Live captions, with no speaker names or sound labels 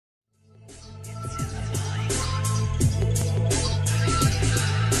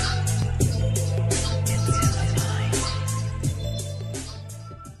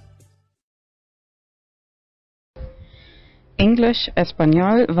English,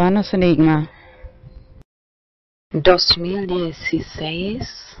 Español, VanosEnigmA.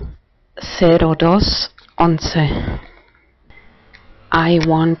 2016-02-11. I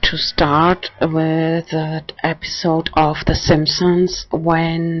want to start with that episode of The Simpsons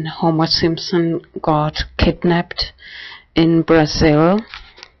when Homer Simpson got kidnapped in Brazil.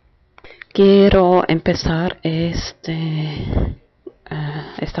 Quiero empezar esta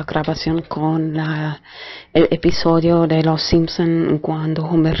grabación con el episodio de Los Simpsons cuando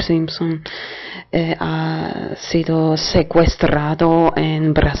Homer Simpson ha sido secuestrado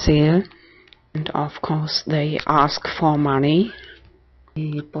en Brasil. And of course they ask for money.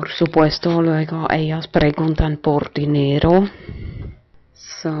 Y por supuesto luego ellos preguntan por dinero.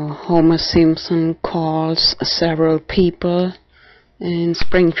 So Homer Simpson calls several people in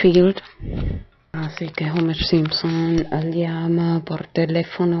Springfield. Así que Homer Simpson llama por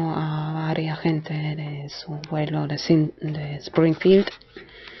teléfono a varias gente de su vuelo de Springfield.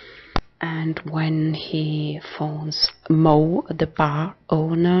 And when he phones Mo, the bar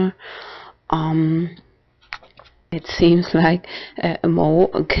owner, it seems like Mo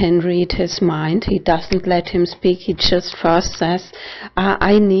can read his mind. He doesn't let him speak. He just first says,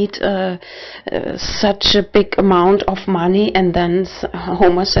 I need such a big amount of money. And then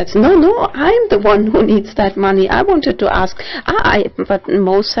Homer says, no, I'm the one who needs that money. I wanted to ask. But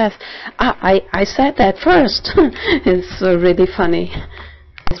Mo says, I said that first. It's really funny.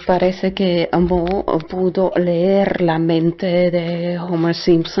 Parece que Mo pudo leer la mente de Homer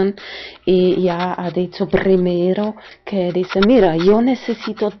Simpson y ya ha dicho primero que dice, mira, yo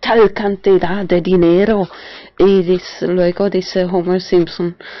necesito tal cantidad de dinero, y luego dice Homer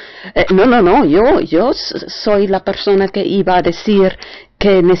Simpson, no, yo soy la persona que iba a decir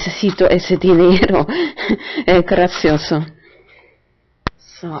que necesito ese dinero. Gracioso.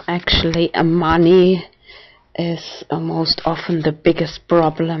 So actually money is most often the biggest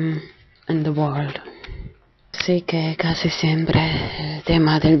problem in the world. Así que casi siempre el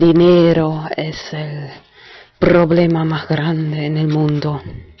tema del dinero es el problema más grande en el mundo.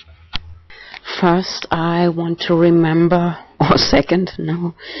 First, I want to remember, or second,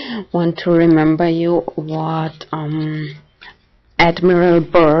 no, want to remember you what Admiral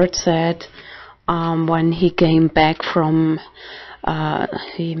Byrd said when he came back from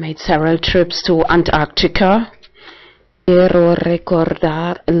he made several trips to Antarctica. Quiero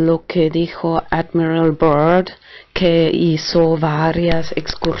recordar lo que dijo Admiral Byrd, que hizo varias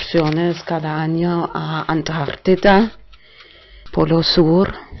excursiones cada año a Antártida, Polo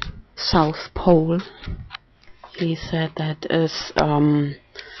Sur, South Pole. He said that is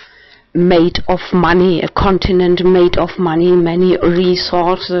made of money, a continent made of money, many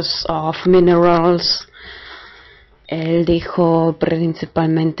resources of minerals. Él dijo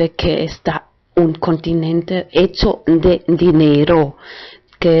principalmente que está un continente hecho de dinero,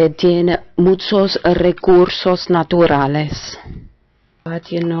 que tiene muchos recursos naturales.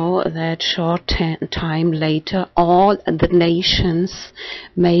 But you know that short time later, all the nations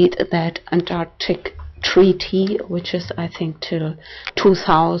made that Antarctic treaty, which is I think till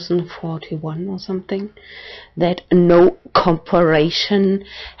 2041 or something, that no corporation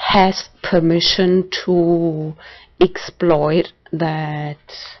has permission to exploit that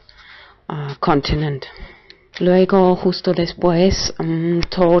continent. Luego, justo después,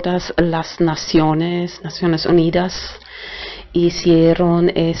 todas las Naciones Unidas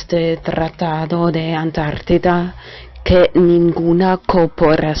hicieron este tratado de Antártida, que ninguna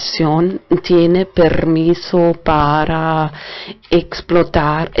corporación tiene permiso para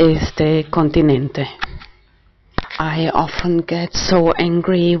explotar este continente. I often get so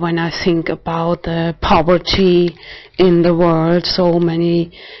angry when I think about the poverty in the world. So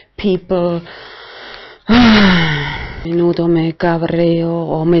many people. A menudo me cabreo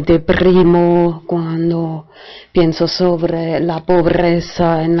o me deprimo cuando pienso sobre la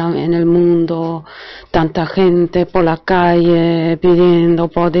pobreza en el mundo. Tanta gente por la calle pidiendo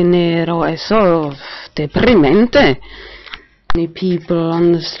por dinero. Eso es deprimente. Many people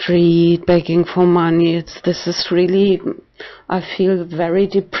on the street begging for money. This is really, I feel very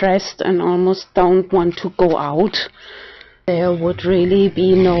depressed and almost don't want to go out. There would really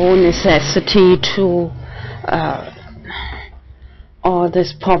be no necessity to, or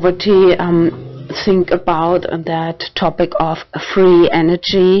this poverty, think about that topic of free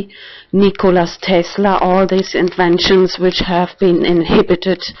energy, Nikola Tesla, all these inventions which have been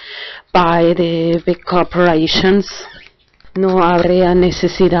inhibited by the big corporations. No habría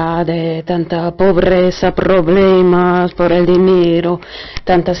necesidad de tanta pobreza, problemas por el dinero,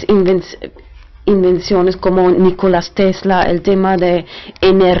 tantas invenciones como Nikola Tesla, el tema de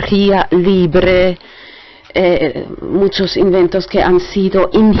energía libre, muchos inventos que han sido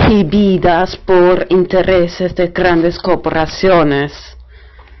inhibidas por intereses de grandes corporaciones.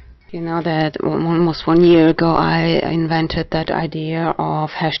 You know that almost 1 year ago I invented that idea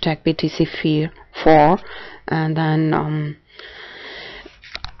of hashtag BTC4, and then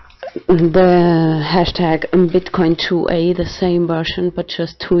the hashtag Bitcoin2A, the same version, but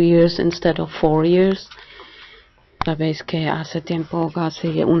just 2 years instead of 4 years. Sabéis que hace tiempo,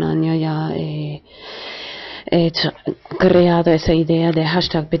 casi un año ya, he creado esa idea de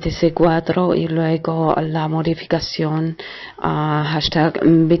hashtag BTC4 y luego la modificación a hashtag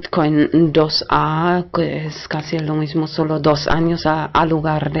Bitcoin2A, que es casi lo mismo, solo 2 años a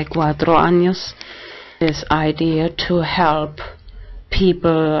lugar de 4 años. This idea to help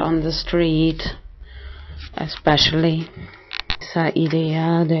people on the street, especially. Esa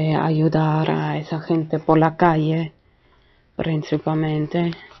idea de ayudar a esa gente por la calle,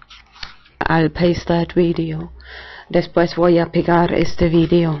 principalmente. I'll paste that video. Después voy a pegar este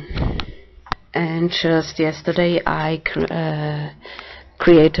video. And just yesterday I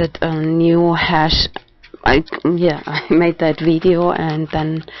created a new hash. I made that video, and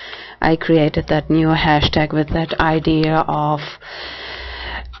then I created that new hashtag with that idea of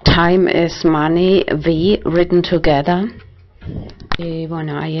time is money, V, written together. Y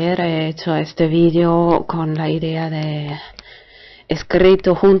bueno, ayer he hecho este video con la idea de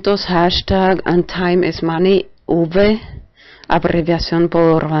escrito juntos hashtag and time is money, V, abreviación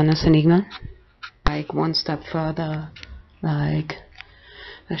por VanosEnigmA. Like one step further, like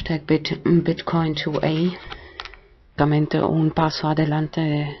hashtag Bitcoin2A. Básicamente un paso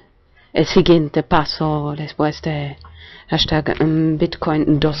adelante, el siguiente paso después de hashtag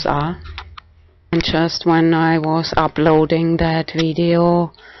Bitcoin2A. And just when I was uploading that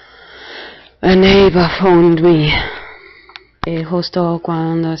video, a neighbor phoned me. Y justo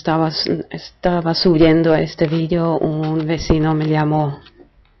cuando estaba subiendo este video, un vecino me llamó.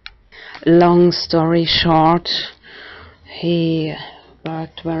 Long story short, he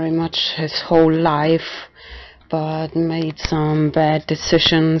worked very much his whole life, but made some bad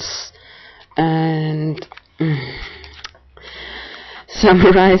decisions, and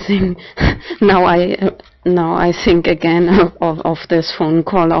summarizing, now I think again of this phone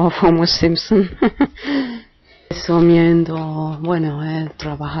call of Homer Simpson. Resumiendo, bueno, he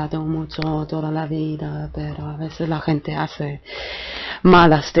trabajado mucho toda la vida, pero a veces la gente hace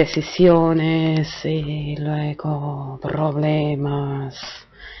malas decisiones y luego problemas.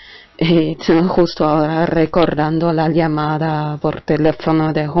 Y justo ahora recordando la llamada por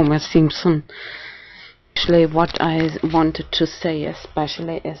teléfono de Homer Simpson. Actually, what I wanted to say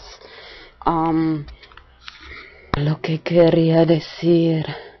especially is lo que quería decir,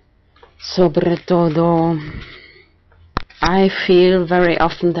 sobre todo, I feel very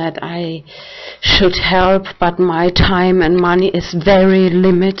often that I should help, but my time and money is very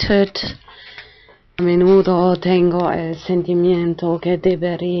limited. A menudo tengo el sentimiento que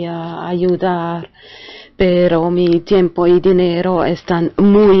debería ayudar, pero mi tiempo y dinero están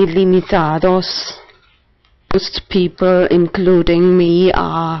muy limitados. Most people, including me,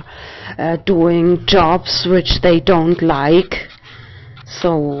 are doing jobs which they don't like.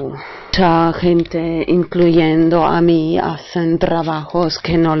 So, mucha gente, incluyendo a mí, hacen trabajos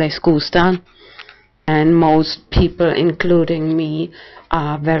que no les gustan. And most people, including me,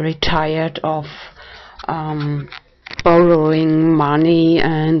 are very tired of borrowing money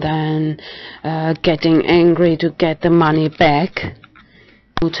and then getting angry to get the money back.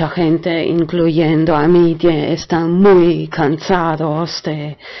 Mucha gente, incluyendo a mí, están muy cansados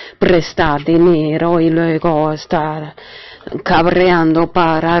de prestar dinero y luego estar cabreando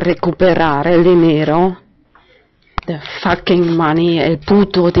para recuperar el dinero. The fucking money, el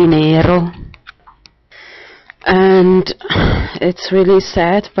puto dinero. And it's really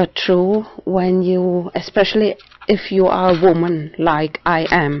sad but true when you, especially if you are a woman like I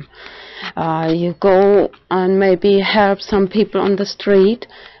am, you go and maybe help some people on the street,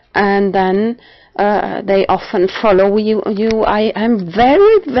 and then they often follow you. I am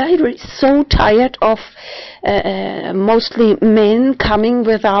very so tired of mostly men coming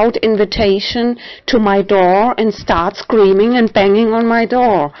without invitation to my door and start screaming and banging on my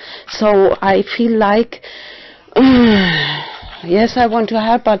door. So I feel like, yes, I want to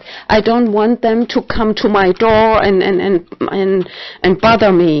help, but I don't want them to come to my door and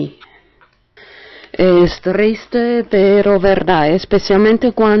bother me. Es triste, pero verdad,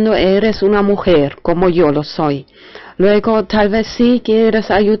 especialmente cuando eres una mujer, como yo lo soy. Luego, tal vez sí quieres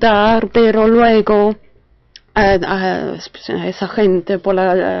ayudar, pero luego esa gente por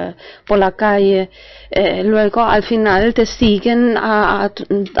la calle, luego al final te siguen a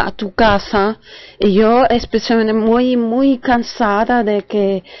tu casa, y yo especialmente muy cansada de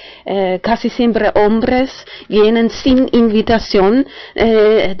que casi siempre hombres vienen sin invitación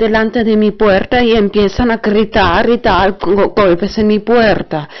delante de mi puerta y empiezan a gritar y dar golpes en mi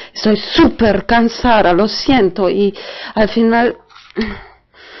puerta. Estoy súper cansada, lo siento, y al final...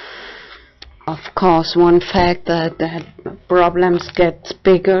 Of course, one fact that problems get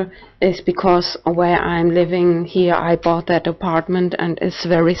bigger is because where I'm living here, I bought that apartment and it's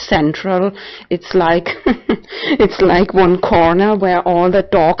very central. It's like it's like one corner where all the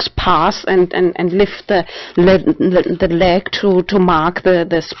dogs pass and lift the leg to mark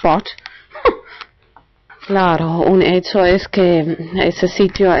the spot. Claro, un hecho es que ese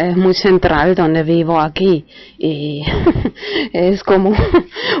sitio es muy central donde vivo aquí y es como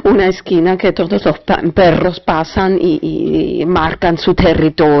una esquina que todos los perros pasan y marcan su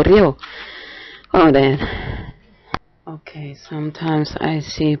territorio. Joder. Okay, sometimes I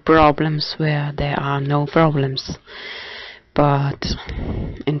see problems where there are no problems, but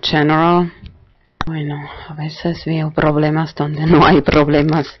in general, bueno, a veces veo problemas donde no hay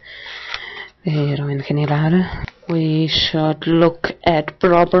problemas. Pero en general, we should look at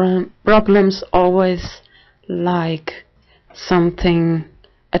problems always like something,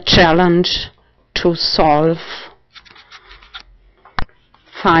 a challenge to solve,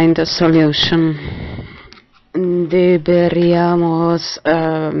 find a solution. Deberíamos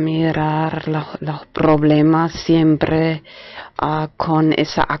mirar los problemas siempre con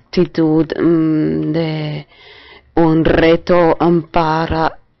esa actitud de un reto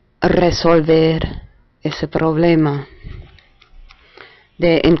para resolver ese problema,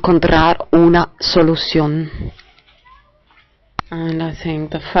 de encontrar una solución. And I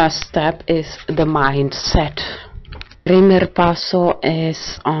think the first step is the mindset. Primer paso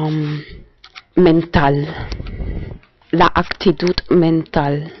es mental, la actitud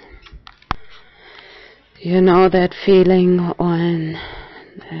mental. You know that feeling when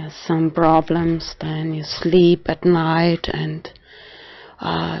there's some problems, then you sleep at night and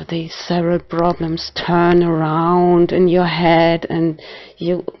these several problems turn around in your head and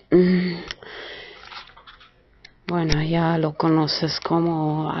you... Bueno, ya lo conoces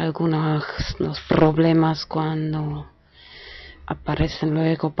como algunos los problemas cuando aparecen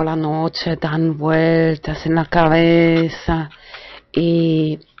luego por la noche, dan vueltas en la cabeza.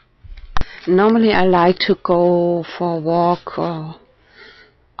 Y normally I like to go for a walk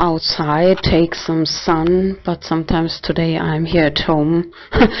outside, take some sun, but sometimes today I'm here at home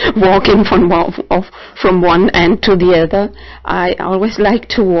walking from one end to the other. I always like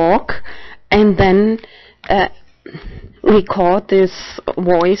to walk and then record these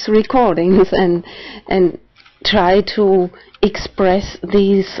voice recordings and try to express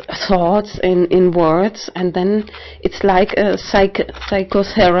these thoughts in words, and then it's like a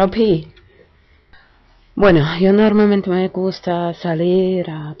psychotherapy. Bueno, yo normalmente me gusta salir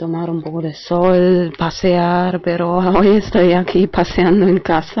a tomar un poco de sol, pasear, pero hoy estoy aquí paseando en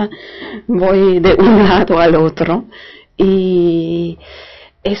casa, voy de un lado al otro y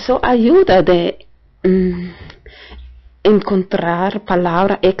eso ayuda de encontrar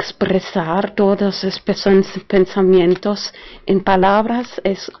palabras, expresar todos esos pensamientos en palabras,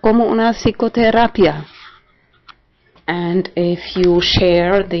 es como una psicoterapia. And if you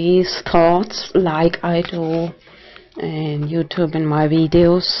share these thoughts like I do in YouTube, in my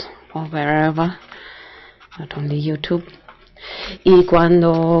videos, or wherever, not only YouTube, y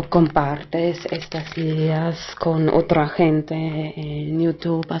cuando compartes estas ideas con otra gente en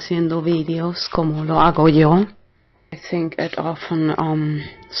YouTube haciendo videos como lo hago yo, I think it often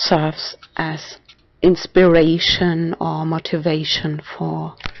serves as inspiration or motivation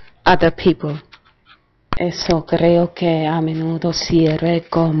for other people. Eso creo que a menudo sirve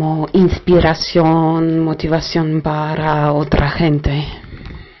como inspiración, motivación para otra gente.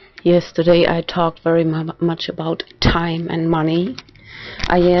 Yesterday I talked very much about time and money.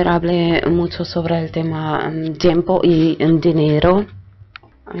 Ayer hablé mucho sobre el tema tiempo y dinero.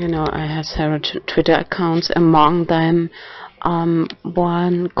 You know, I have several Twitter accounts, among them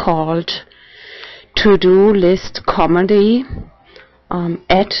one called To-Do List Comedy,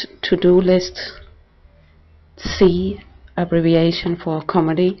 at To-Do List C, abbreviation for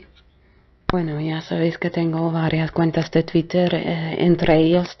comedy. Bueno, ya sabéis que tengo varias cuentas de Twitter, entre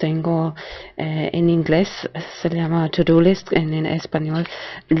ellos tengo en inglés, se llama To-Do List, en español,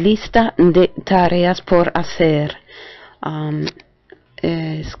 lista de tareas por hacer.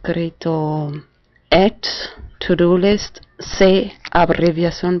 Escrito at To-Do List C,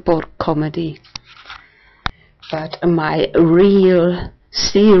 abreviación por comedy. But my real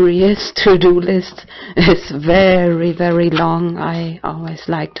serious to-do list is very, very long. I always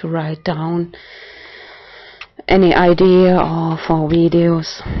like to write down any idea for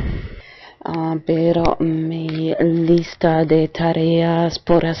videos. Pero mi lista de tareas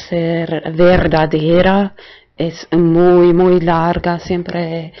por hacer verdadera es muy, muy larga.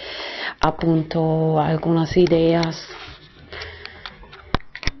 Siempre apunto algunas ideas.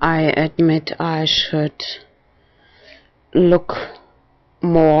 I admit I should look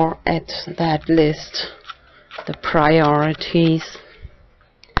more at that list, the priorities.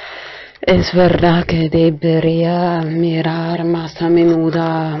 Es verdad que debería mirar más a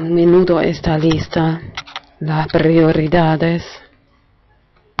menudo esta lista, las prioridades.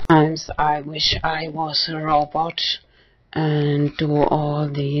 Sometimes I wish I was a robot and do all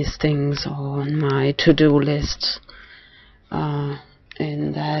these things on my to-do list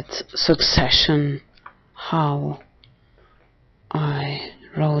in that succession, how I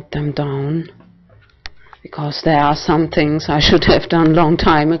wrote them down. Because there are some things I should have done long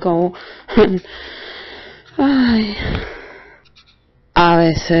time ago. A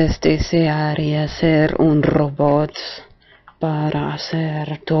veces desearía ser un robot para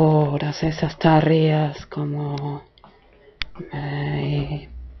hacer todas esas tareas como he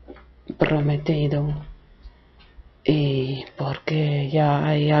prometido, y porque ya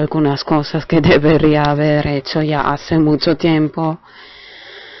hay algunas cosas que debería haber hecho ya hace mucho tiempo.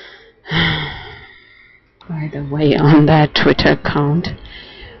 By the way, on that Twitter account,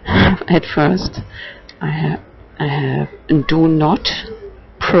 at first, I have do not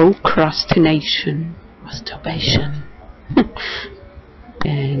procrastination, masturbation.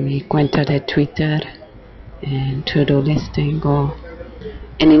 En mi cuenta de Twitter, en to-do list tengo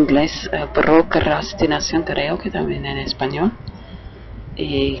en inglés procrastinación, creo que también en español,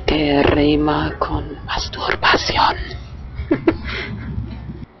 y que rima con masturbación.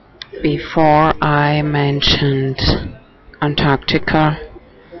 Before I mentioned Antarctica,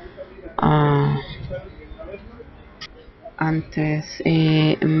 antes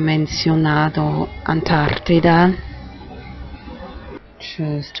he mencionado Antártida.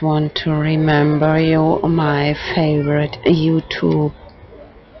 Just want to remember you my favorite YouTube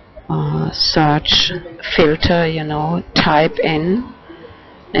search filter, type in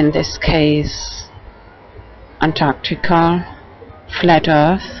this case, Antarctica, flat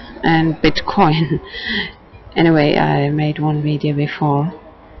earth, and Bitcoin. Anyway, I made one video before.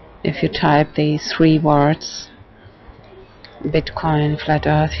 If you type these 3 words, Bitcoin, flat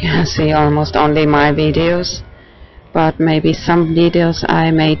earth, you see almost only my videos, but maybe some videos I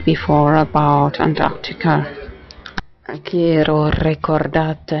made before about Antarctica. Quiero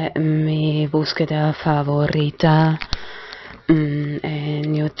recordarte mi búsqueda favorita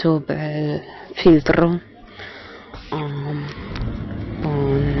en YouTube, el filtro con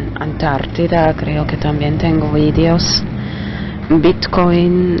Antártida. Creo que también tengo vídeos,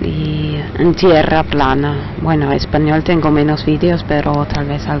 Bitcoin y Tierra, Plana. Bueno, en español tengo menos vídeos, pero tal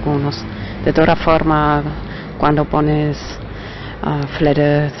vez algunos. De toda forma, cuando pones flat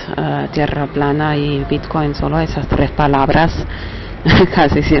earth, Tierra plana y Bitcoin, solo esas 3 palabras,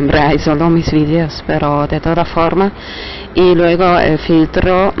 casi siempre hay solo mis vídeos, pero de toda forma. Y luego el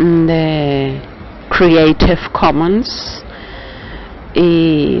filtro de Creative Commons,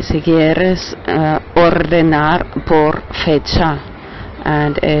 y si quieres ordenar por fecha,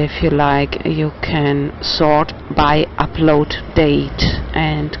 and if you like you can sort by upload date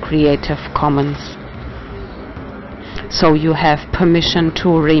and Creative Commons, so you have permission to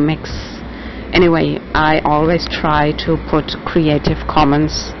remix. Anyway, I always try to put Creative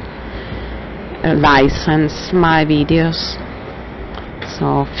Commons license my videos,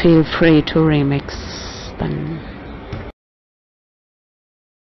 so feel free to remix them.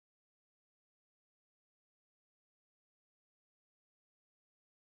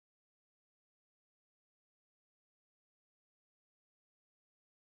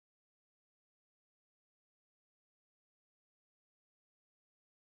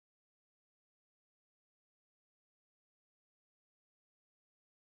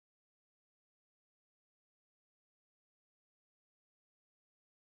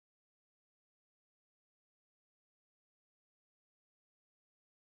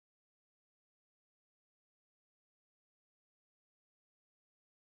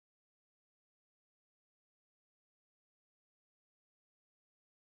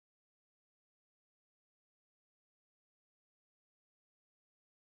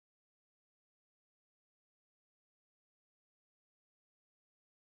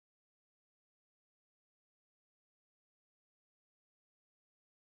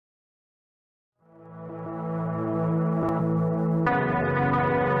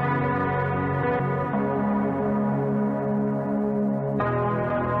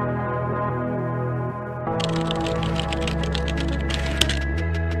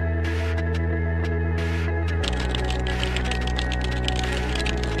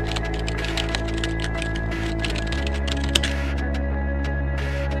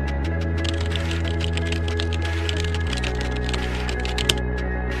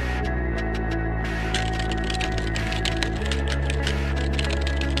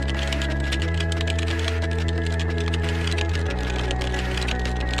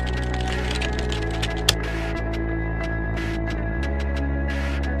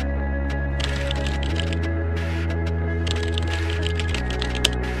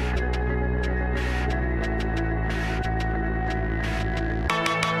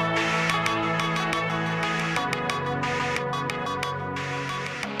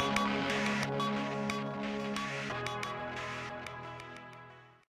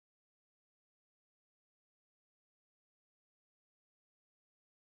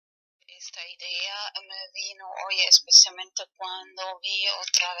 Esta idea me vino hoy especialmente cuando vi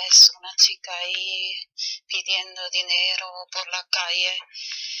otra vez una chica ahí pidiendo dinero por la calle.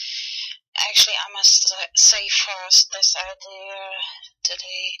 Actually, I must say first, this idea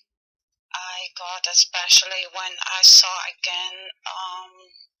today I got especially when I saw again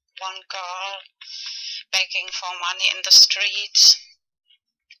one girl begging for money in the streets.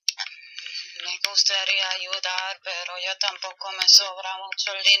 Me gustaría ayudar, pero yo tampoco me sobra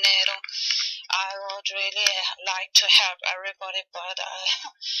mucho el dinero. I would really like to help everybody, but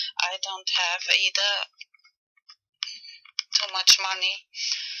I don't have either too much money.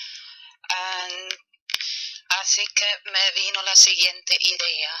 And así que me vino la siguiente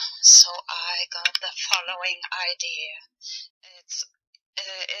idea. So I got the following idea.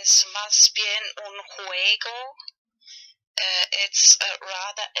 Es más bien un juego. It's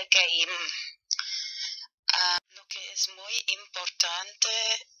rather a game. Lo que es muy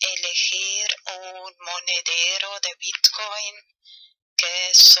importante, elegir un monedero de Bitcoin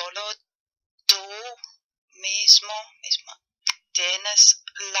que solo tú misma tienes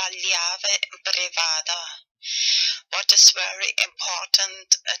la llave privada. What is very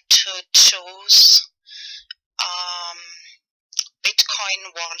important to choose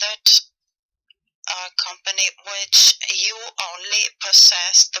Bitcoin wallet company which you only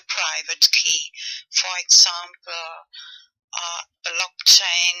possess the private key. For example,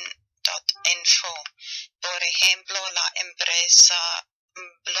 blockchain.info. Por ejemplo, la empresa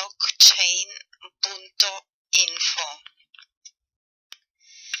blockchain.info.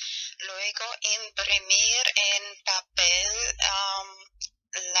 Luego, imprimir en papel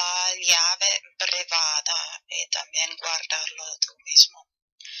la llave privada y también guardarlo tú mismo.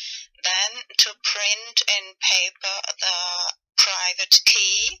 Then to print in paper the private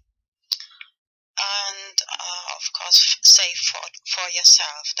key and of course save for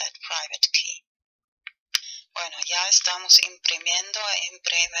yourself that private key. Bueno, ya estamos imprimiendo,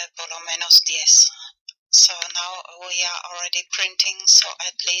 imprime por lo menos 10. So now we are already printing, so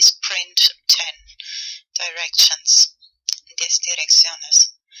at least print 10 directions, 10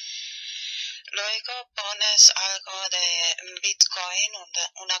 direcciones. Luego pones algo de Bitcoin,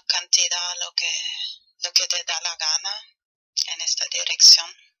 una cantidad, lo que te da la gana en esta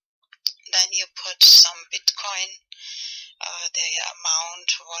dirección. Then you put some Bitcoin, the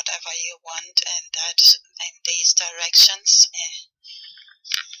amount, whatever you want, in these directions.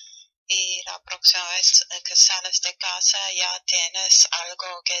 Y la próxima vez que sales de casa ya tienes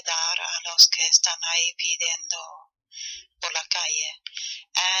algo que dar a los que están ahí pidiendo por la calle.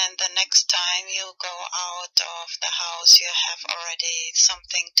 And the next time you go out of the house, you have already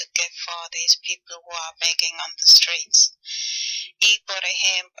something to give for these people who are begging on the streets. Y por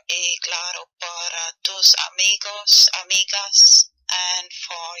ejemplo, y claro, para tus amigos, amigas, and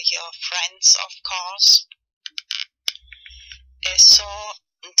for your friends, of course, eso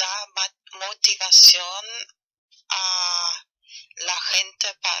da motivación a la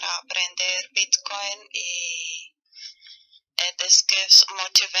gente para aprender Bitcoin y this gives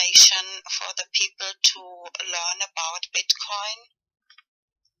motivation for the people to learn about Bitcoin.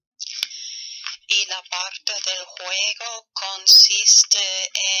 Y la parte del juego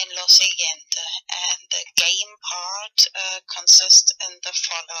consiste en lo siguiente, and the game part consists in the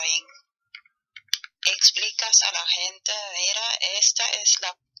following. Explicas a la gente, mira, esta es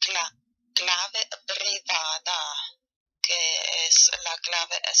la clave privada, que es la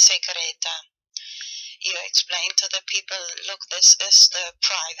clave secreta. You explain to the people, look, this is the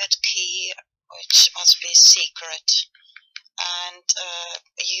private key, which must be secret. And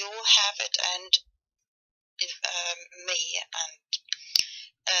you have it, and me, and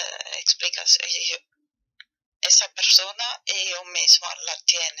explicas, esa persona y yo mismo la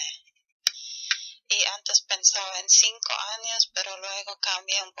tiene. Y antes pensaba en 5 años, pero luego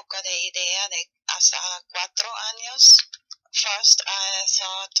cambié un poco de idea de hasta 4 años. First I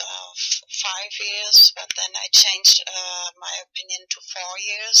thought of 5 years, but then I changed my opinion to 4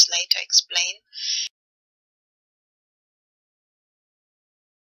 years, later explain.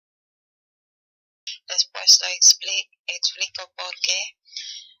 Después lo explico por qué.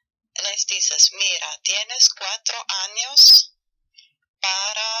 Les dices, mira, tienes 4 años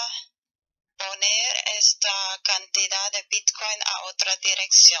para poner esta cantidad de Bitcoin a otra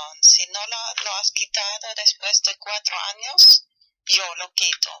dirección. Si no lo has quitado después de 4 años, yo lo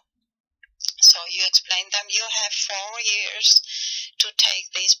quito. So you explain them, you have 4 years to take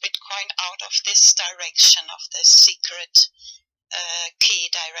this Bitcoin out of this direction, of this secret key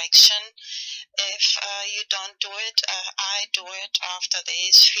direction. If you don't do it, I do it after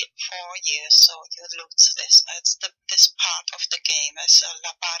these 4 years, so you lose this. It's this part of the game, es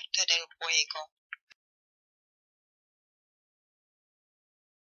la parte del juego.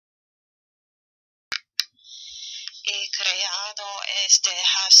 He creado este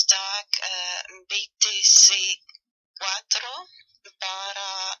hashtag BTC4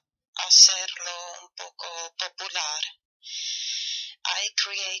 para hacerlo un poco popular. I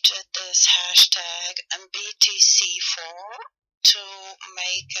created this hashtag BTC4 to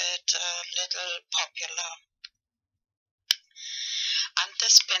make it a little popular.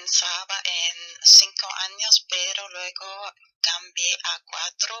 Antes pensaba en 5 años, pero luego cambié a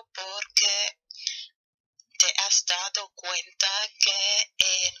 4 porque te has dado cuenta que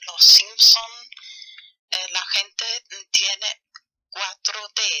en los Simpsons la gente tiene 4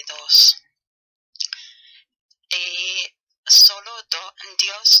 dedos y solo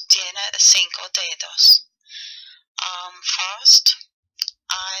Dios tiene 5 dedos. First,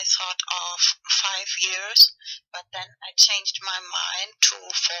 I thought of 5 years, but then I changed my mind to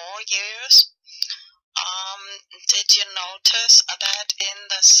 4 years. Did you notice that in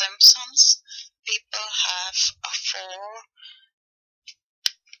The Simpsons, people have 4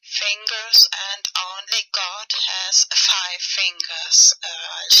 fingers and only God has 5 fingers?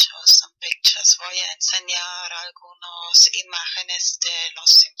 I'll show some pictures. Voy a enseñar algunas imágenes de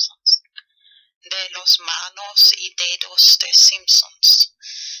los Simpsons, de los manos y dedos de Simpsons.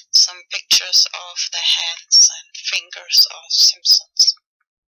 Some pictures of the hands and fingers of Simpsons.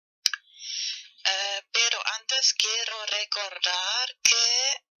 Pero antes quiero recordar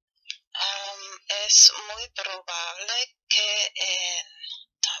que es muy probable que en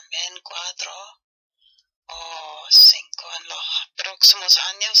también 4 o 5 en los próximos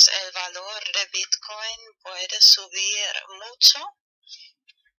años el valor de Bitcoin puede subir mucho.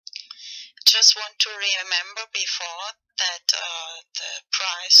 Just want to remember before that the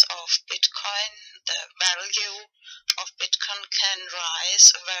price of Bitcoin, the value of Bitcoin can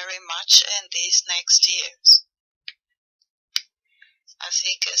rise very much in these next years.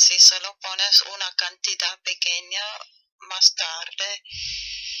 Así que si solo pones una cantidad pequeña, más tarde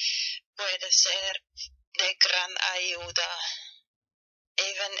puede ser de gran ayuda.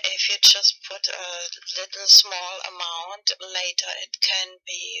 Even if you just put a little small amount, later it can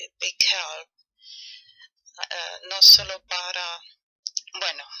be big help. No solo para,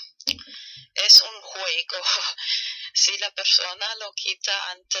 bueno, es un juego. Si la persona lo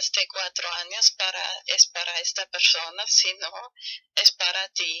quita antes de 4 años, es para esta persona, si no, es para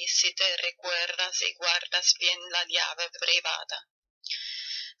ti, si te recuerdas y guardas bien la llave privada.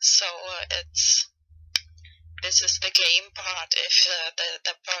 So this is the game part. If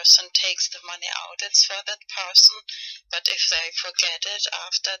the person takes the money out, it's for that person. But if they forget it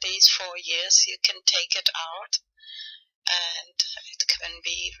after these 4 years, you can take it out. And it can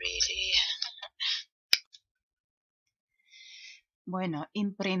be really... Bueno,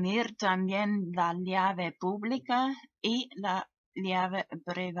 imprimir también la llave pública y la llave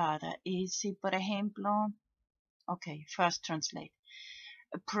privada. Y si, por ejemplo, okay, first translate.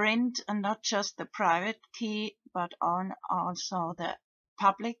 Print not just the private key, but also the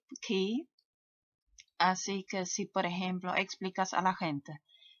public key. Así que si, por ejemplo, explicas a la gente,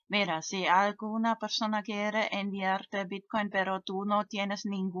 mira, si alguna persona quiere enviarte Bitcoin, pero tú no tienes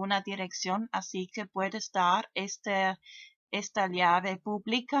ninguna dirección, así que puedes dar esta llave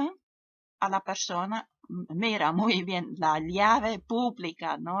pública a la persona. Mira, muy bien, la llave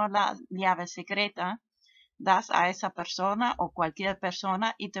pública, no la llave secreta. Das a esa persona o cualquier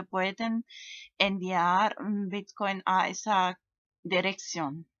persona y te pueden enviar Bitcoin a esa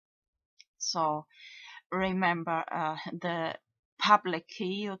dirección. So remember, the public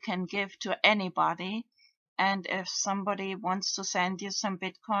key you can give to anybody, and if somebody wants to send you some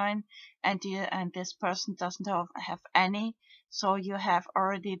Bitcoin and this person doesn't have any, so you have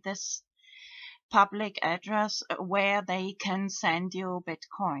already this public address where they can send you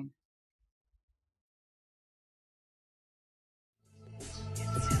Bitcoin.